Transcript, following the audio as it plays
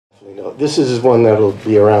You know, this is one that'll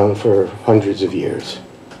be around for hundreds of years.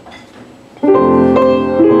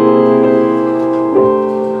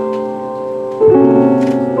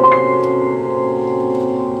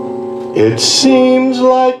 It seems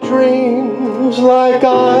like dreams like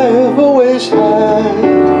I've always had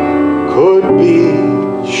could be,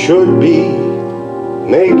 should be,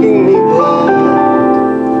 making me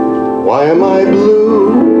glad. Why am I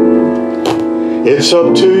blue? It's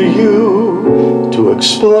up to you to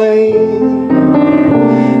explain.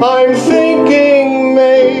 I'm thinking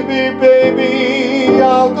maybe, baby,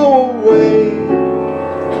 I'll go away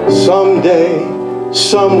someday.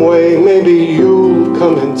 Some way, maybe you'll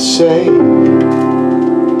come and say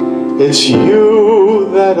it's you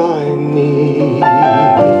that I need,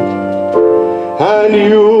 and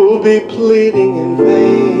you'll be pleading in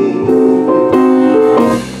vain.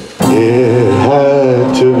 It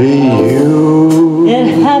had to be you. It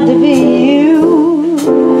had to be you,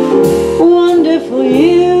 wonderful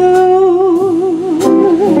you.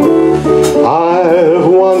 I've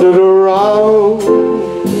wandered around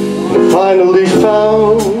and finally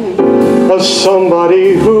found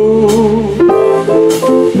somebody who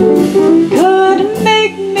could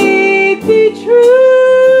make me be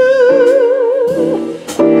true,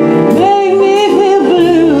 make me feel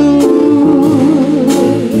blue,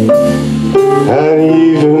 and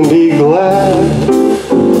even be glad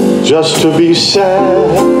just to be sad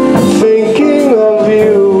thinking of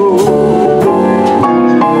you.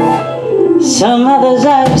 Some others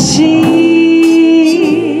I've seen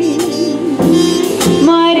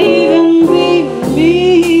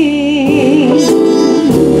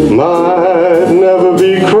might never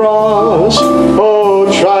be cross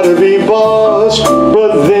or try to be boss,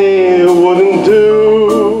 but they wouldn't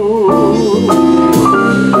do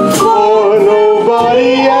for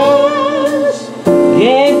nobody else.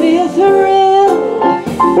 Gave me a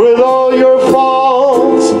thrill. With all your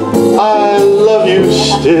faults, I love you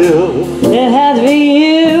still. It had to be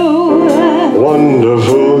you,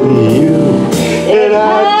 wonderful you. It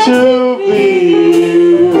had to be you.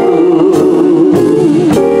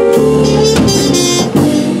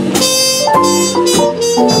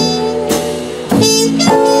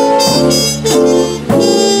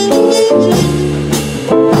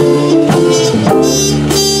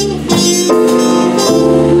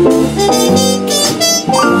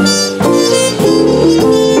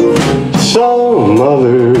 Some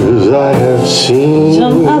others I have seen.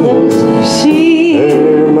 some others I've seen.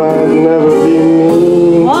 They might never be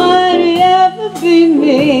mean. Might never be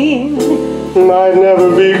mean. Might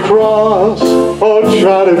never be cross or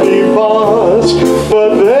try to be boss,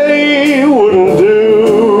 but they wouldn't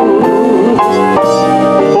do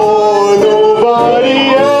for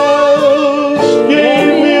nobody else.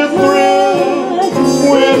 Gave me a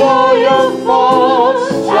thrill with all your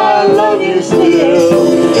faults. I love you still.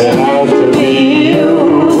 It had to be you,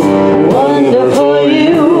 wonderful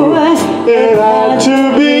you. It had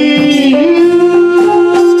to be you.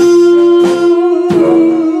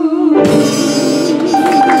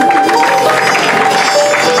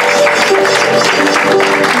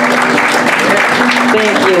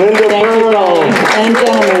 Thank you. Linda Thank you, Purl. and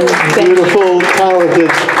gentlemen. Beautiful,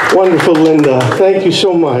 talented, wonderful Linda. Thank you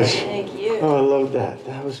so much. Thank you. Oh, I love that.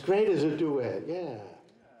 That was great as a duet, yeah.